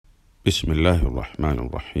Bismillahir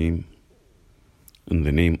Rahmanir Rahim. In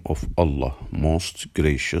the name of Allah, most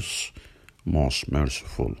gracious, most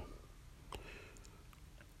merciful.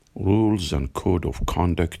 Rules and code of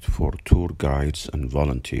conduct for tour guides and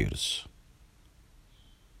volunteers.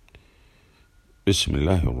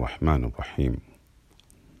 Bismillahir Rahmanir Rahim.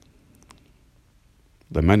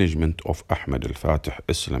 The management of Ahmed Al-Fatih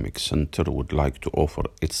Islamic Center would like to offer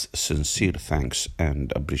its sincere thanks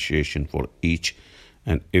and appreciation for each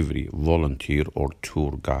and every volunteer or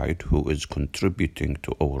tour guide who is contributing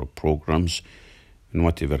to our programs in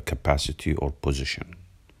whatever capacity or position.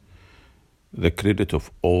 The credit of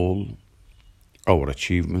all our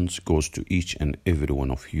achievements goes to each and every one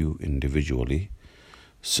of you individually,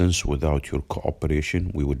 since without your cooperation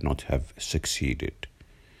we would not have succeeded.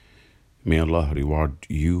 May Allah reward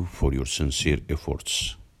you for your sincere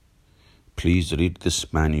efforts. Please read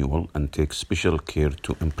this manual and take special care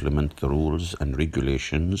to implement the rules and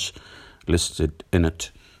regulations listed in it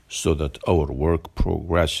so that our work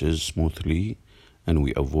progresses smoothly and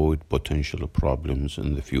we avoid potential problems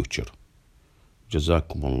in the future.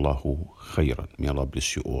 Jazakumullahu khairan. May Allah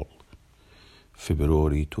bless you all.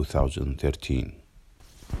 February 2013.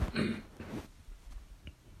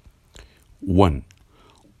 1.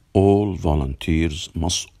 All volunteers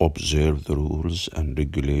must observe the rules and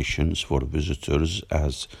regulations for visitors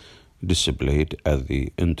as displayed at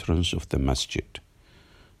the entrance of the masjid.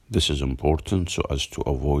 This is important so as to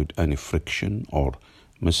avoid any friction or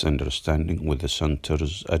misunderstanding with the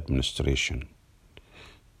center's administration.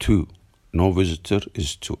 2. No visitor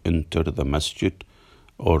is to enter the masjid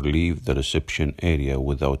or leave the reception area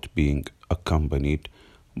without being accompanied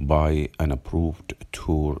by an approved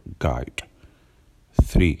tour guide.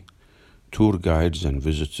 3. Tour guides and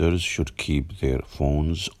visitors should keep their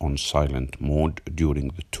phones on silent mode during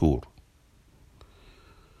the tour.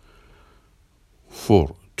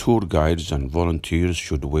 4. Tour guides and volunteers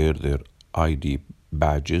should wear their ID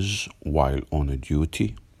badges while on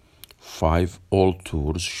duty. 5. All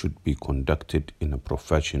tours should be conducted in a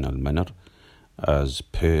professional manner as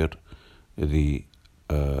per the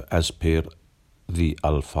Al-Fatih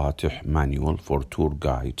manual for tour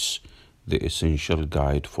guides, the essential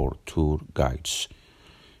guide for tour guides.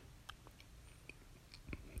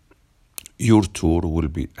 Your tour will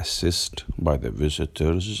be assessed by the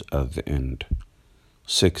visitors at the end.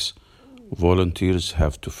 6. Volunteers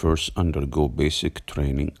have to first undergo basic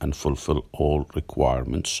training and fulfill all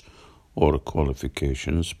requirements or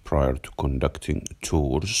qualifications prior to conducting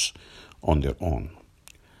tours on their own.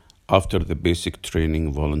 After the basic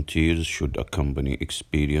training, volunteers should accompany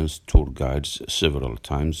experienced tour guides several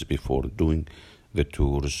times before doing the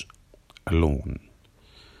tours alone.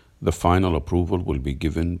 The final approval will be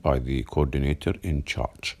given by the coordinator in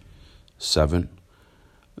charge. 7.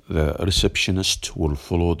 The receptionist will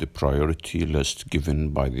follow the priority list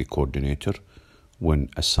given by the coordinator when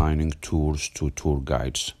assigning tours to tour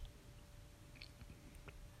guides.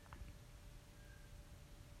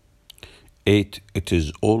 8. It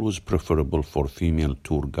is always preferable for female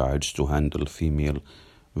tour guides to handle female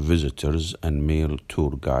visitors and male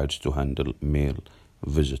tour guides to handle male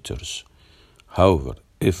visitors. However,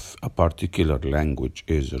 if a particular language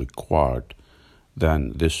is required,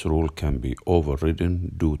 then this rule can be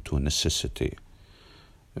overridden due to necessity.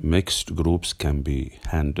 Mixed groups can be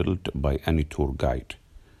handled by any tour guide.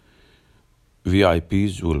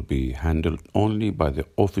 VIPs will be handled only by the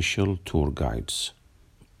official tour guides.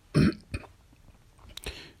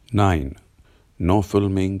 9. No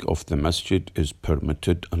filming of the masjid is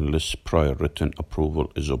permitted unless prior written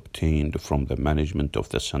approval is obtained from the management of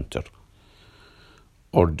the center.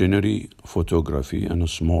 Ordinary photography and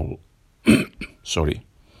small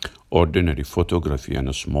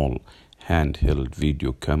handheld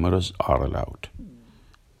video cameras are allowed.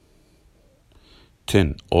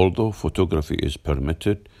 10. Although photography is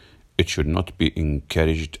permitted, it should not be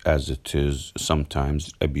encouraged as it is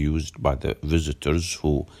sometimes abused by the visitors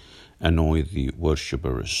who annoy the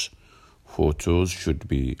worshippers. Photos should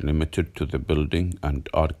be limited to the building and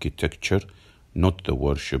architecture, not the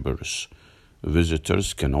worshippers.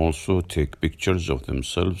 Visitors can also take pictures of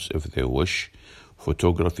themselves if they wish.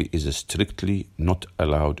 Photography is strictly not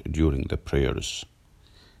allowed during the prayers.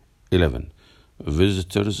 11.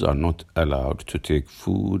 Visitors are not allowed to take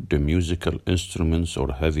food, musical instruments,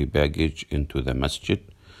 or heavy baggage into the masjid.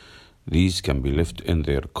 These can be left in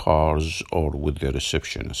their cars or with the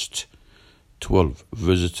receptionist. 12.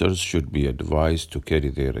 Visitors should be advised to carry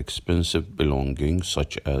their expensive belongings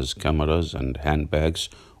such as cameras and handbags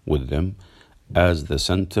with them, as the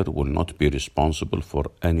center will not be responsible for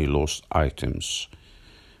any lost items.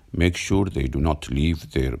 Make sure they do not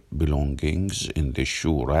leave their belongings in the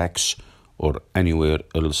shoe racks or anywhere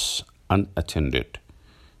else unattended.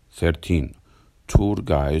 13. Tour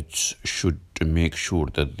guides should make sure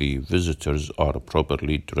that the visitors are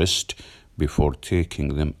properly dressed before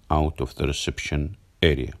taking them out of the reception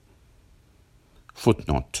area.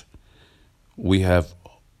 Footnote: we have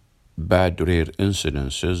bad rare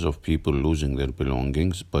incidences of people losing their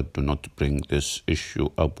belongings, but do not bring this issue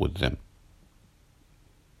up with them.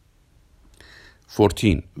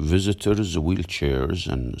 14. Visitors' wheelchairs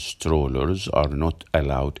and strollers are not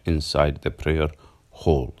allowed inside the prayer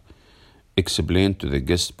hall. Explain to the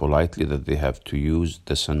guests politely that they have to use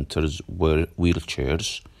the center's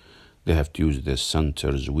wheelchairs. They have to use the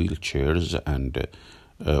center's wheelchairs and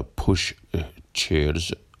push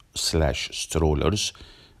chairs / strollers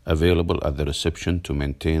available at the reception to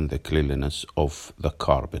maintain the cleanliness of the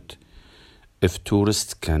carpet. If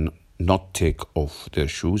tourists cannot take off their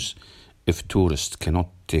shoes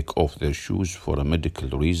for a medical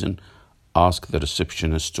reason, ask the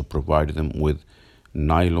receptionist to provide them with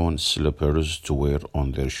nylon slippers to wear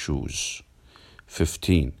on their shoes.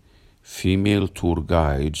 15. Female tour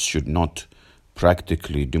guides should not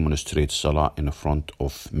practically demonstrate salah in front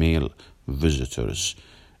of male visitors.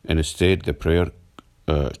 Instead, the prayer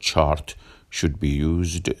chart should be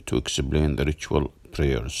used to explain the ritual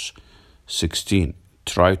prayers. 16.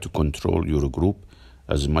 Try to control your group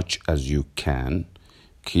as much as you can.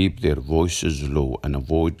 Keep their voices low and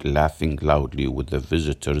avoid laughing loudly with the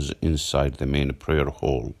visitors inside the main prayer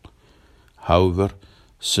hall. However,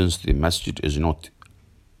 since the masjid is not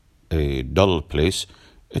a dull place,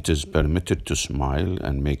 it is permitted to smile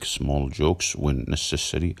and make small jokes when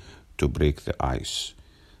necessary to break the ice.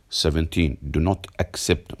 17. Do not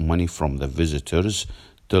accept money from the visitors.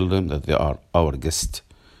 Tell them that they are our guests.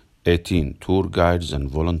 18. Tour guides and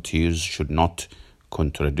volunteers should not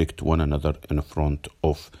contradict one another in front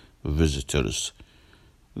of visitors.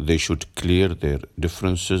 They should clear their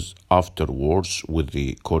differences afterwards with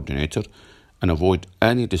the coordinator and avoid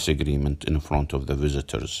any disagreement in front of the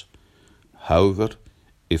visitors. However,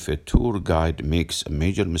 if a tour guide makes a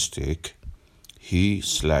major mistake,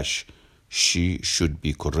 he/she should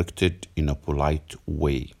be corrected in a polite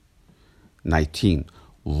way. 19.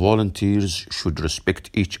 Volunteers should respect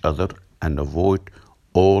each other and avoid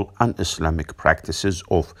all un-Islamic practices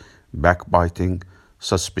of backbiting,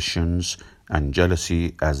 suspicions, and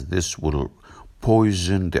jealousy, as this will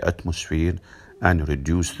poison the atmosphere and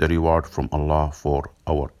reduce the reward from Allah for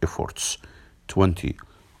our efforts. 20.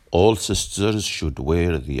 All sisters should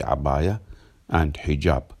wear the abaya and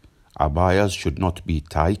hijab. Abayas should not be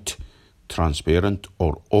tight, transparent,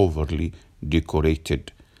 or overly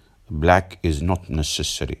decorated. Black is not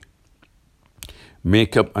necessary.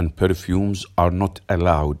 Makeup and perfumes are not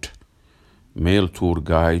allowed. Male tour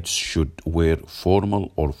guides should wear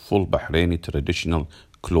formal or full Bahraini traditional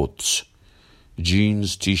clothes.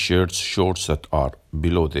 Jeans, t-shirts, shorts that are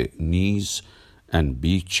below the knees, and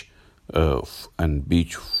beach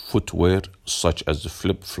footwear such as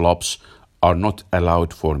flip-flops are not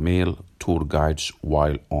allowed for male tour guides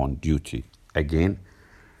while on duty. Again,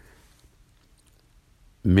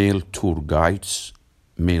 male tour guides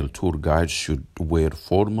should wear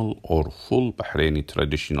formal or full Bahraini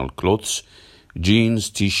traditional clothes. Jeans,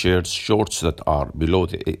 t-shirts, shorts that are below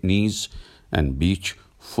the knees, and beach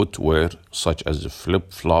footwear such as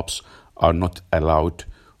flip-flops are not allowed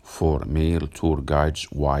for male tour guides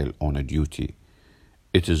while on a duty.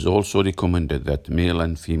 It is also recommended that male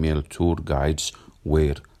and female tour guides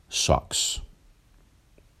wear socks.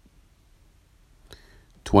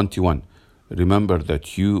 21. Remember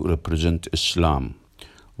that you represent Islam.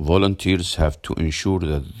 Volunteers have to ensure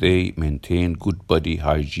that they maintain good body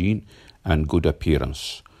hygiene and good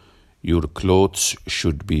appearance. Your clothes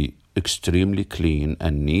should be extremely clean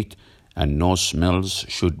and neat, and no smells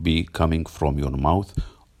should be coming from your mouth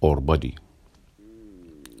or body.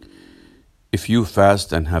 If you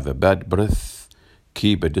fast and have a bad breath,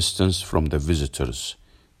 keep a distance from the visitors.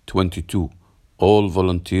 22. All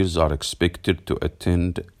volunteers are expected to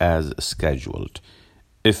attend as scheduled.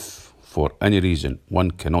 If for any reason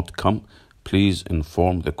one cannot come, please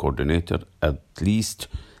inform the coordinator at least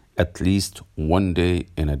 1 day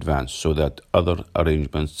in advance so that other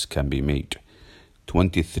arrangements can be made.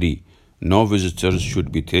 23. No visitors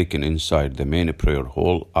should be taken inside the main prayer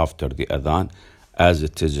hall after the adhan, as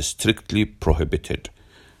it is strictly prohibited.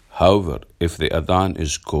 However, if the adhan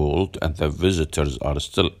is called and the visitors are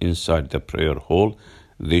still inside the prayer hall,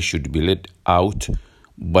 they should be led out,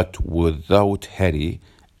 but without hurry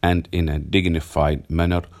and in a dignified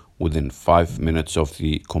manner within 5 minutes of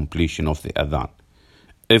the completion of the adhan.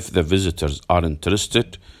 If the visitors are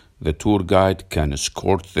interested, The tour guide can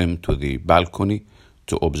escort them to the balcony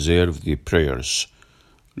to observe the prayers.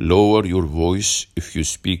 Lower your voice if you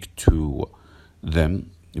speak to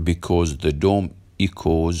them because the dome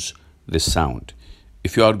echoes the sound.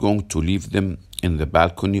 If you are going to leave them in the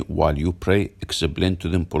balcony while you pray, explain to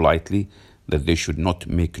them politely that they should not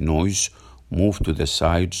make noise, move to the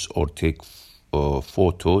sides, or take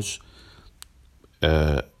photos.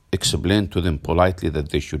 Explain to them politely that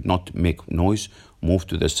they should not make noise, move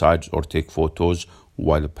to the sides, or take photos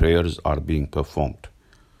while prayers are being performed.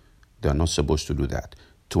 They are not supposed to do that.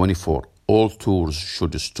 24. All tours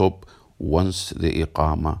should stop once the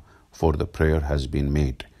iqamah for the prayer has been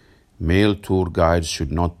made. Male tour guides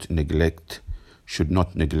should not neglect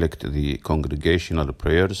the congregational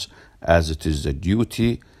prayers, as it is a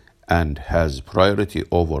duty and has priority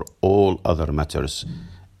over all other matters.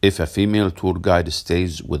 If a female tour guide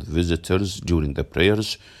stays with visitors during the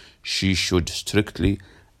prayers, she should strictly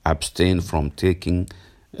abstain from taking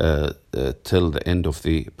till the end of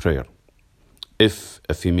the prayer. If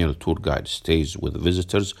a female tour guide stays with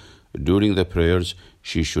visitors during the prayers,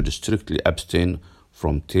 she should strictly abstain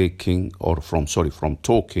from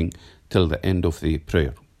talking till the end of the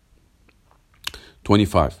prayer.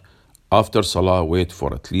 25. After Salah, wait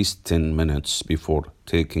for at least 10 minutes before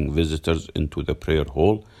taking visitors into the prayer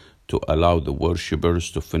hall to allow the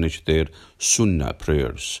worshippers to finish their Sunnah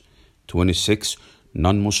prayers. 26.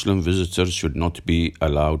 Non-Muslim visitors should not be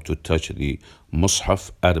allowed to touch the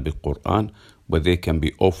Mus'haf Arabic Quran, but they can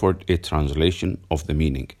be offered a translation of the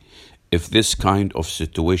meaning. If this kind of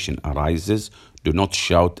situation arises, do not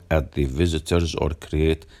shout at the visitors or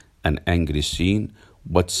create an angry scene,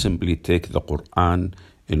 but simply take the Quran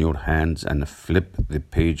in your hands and flip the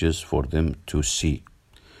pages for them to see.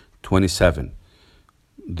 27.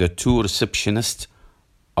 The two receptionists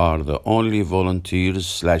are the only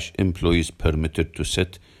volunteers/employees permitted to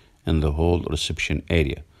sit in the whole reception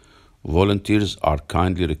area. Volunteers are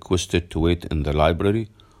kindly requested to wait in the library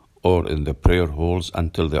or in the prayer halls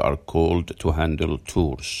until they are called to handle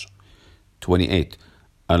tours. 28.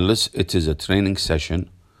 Unless it is a training session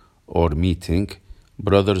or meeting,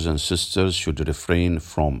 brothers and sisters should refrain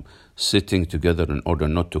from sitting together in order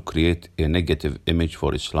not to create a negative image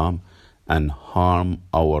for Islam and harm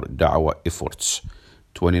our da'wah efforts.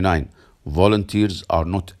 29. Volunteers are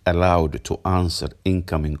not allowed to answer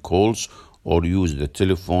incoming calls or use the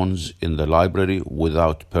telephones in the library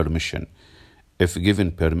without permission. If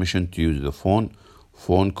given permission to use the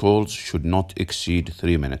phone calls should not exceed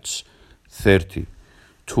 3 minutes. 30.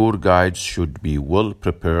 Tour guides should be well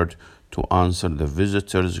prepared to answer the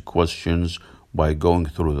visitors' questions by going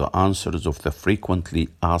through the answers of the frequently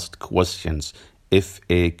asked questions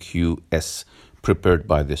FAQs prepared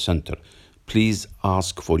by the center. Please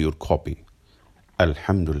ask for your copy.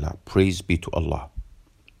 Alhamdulillah, praise be to Allah.